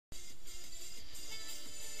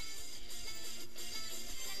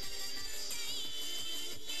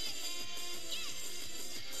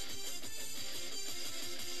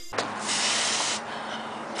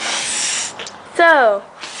So,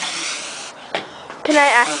 can I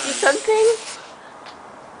ask you something?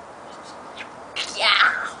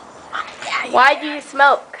 Yeah. Why do you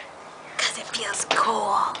smoke? Because it feels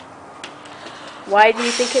cool. Why do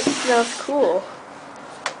you think it smells cool?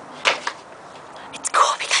 It's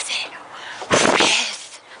cool because it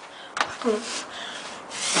is.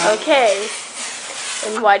 Okay.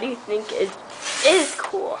 And why do you think it is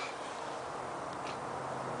cool?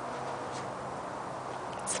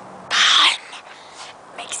 It's fun.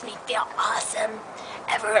 Makes me feel awesome.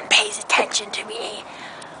 Everyone pays attention to me.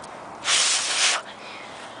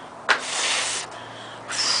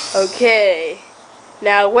 Okay.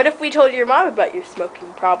 Now, what if we told your mom about your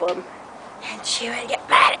smoking problem? And she would get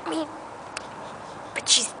mad at me. But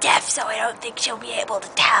she's deaf, so I don't think she'll be able to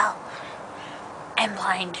tell. And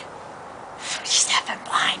blind. She's deaf and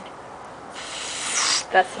blind.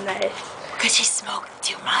 That's nice. Because she smoked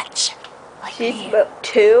too much. Like She me. smoked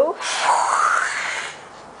too?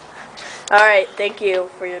 Alright, thank you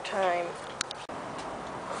for your time.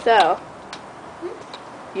 So,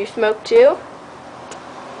 you smoke too?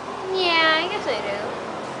 Yeah, I guess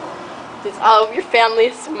I Does all of your family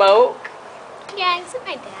smoke? do. Yeah, except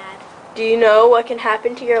my dad. Do you know what can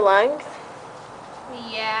happen to your lungs?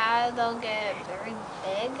 Yeah, they'll get very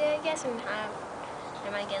big, I guess, and I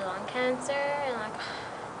might get lung cancer and like.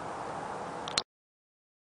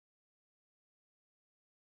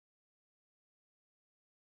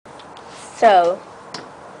 So,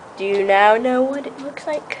 do you now know what it looks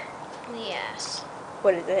like? Yes.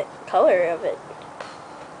 What is it? Color of it?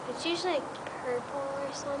 It's usually like purple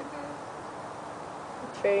or something.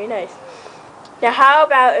 It's very nice. Now, how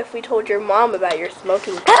about if we told your mom about your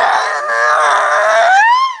smoking problem?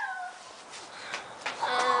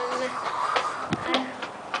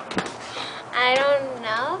 I don't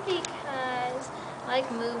know because I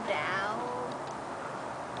moved out.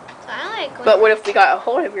 So I But what if we got a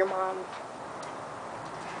hold of your mom?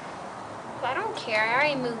 I don't care. I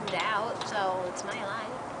already moved out, so it's my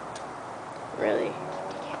life. Really?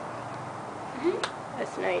 Mhm.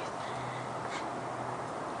 That's nice.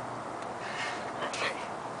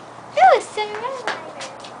 It was so nice.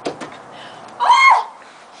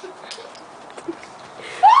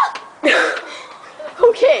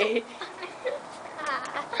 Okay.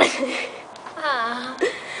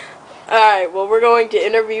 Alright, well, we're going to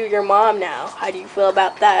interview your mom now. How do you feel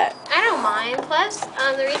about that? I don't mind. Plus,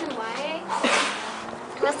 the reason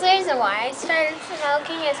why I started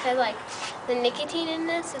smoking is because like the nicotine in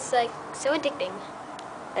this is like so addicting.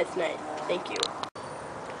 That's nice. Thank you.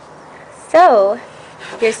 So,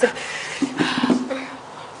 you're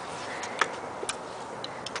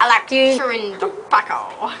I like chewing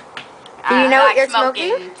tobacco. Do you know what you're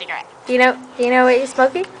smoking? smoking? Cigarette. Do you know what you're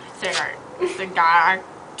smoking? Cigarette. Cigar.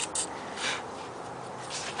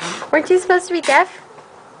 Weren't you supposed to be deaf?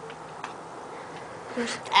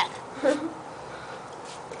 Who's that?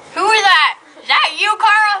 Who is that? Is that you,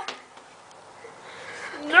 Carl?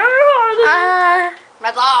 No.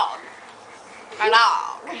 My dog. My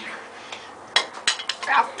dog.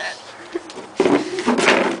 Dropped it.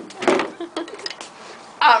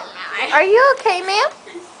 Oh my. Are you okay, ma'am?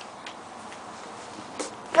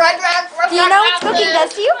 Red, Do you know what smoking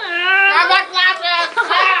does to you? Red glasses.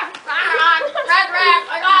 Red,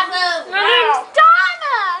 I got this. My name's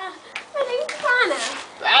Donna. My name's Donna.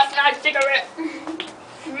 That's not a cigarette.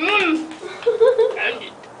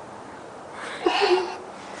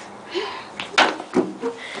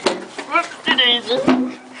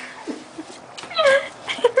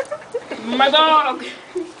 My dog.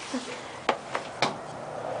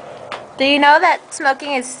 Do you know that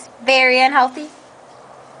smoking is very unhealthy?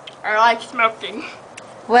 I like smoking.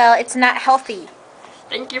 Well, it's not healthy.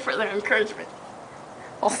 Thank you for the encouragement.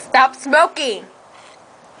 Well, stop smoking.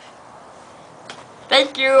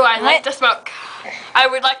 Thank you. I like to smoke. I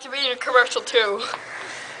would like to be in a commercial too.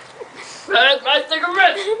 Where's my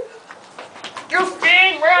cigarette?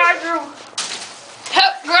 Justine, where are you?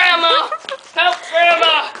 Help, Grandma! Help,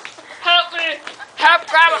 Grandma! Help me! Help,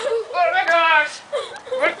 Grandma!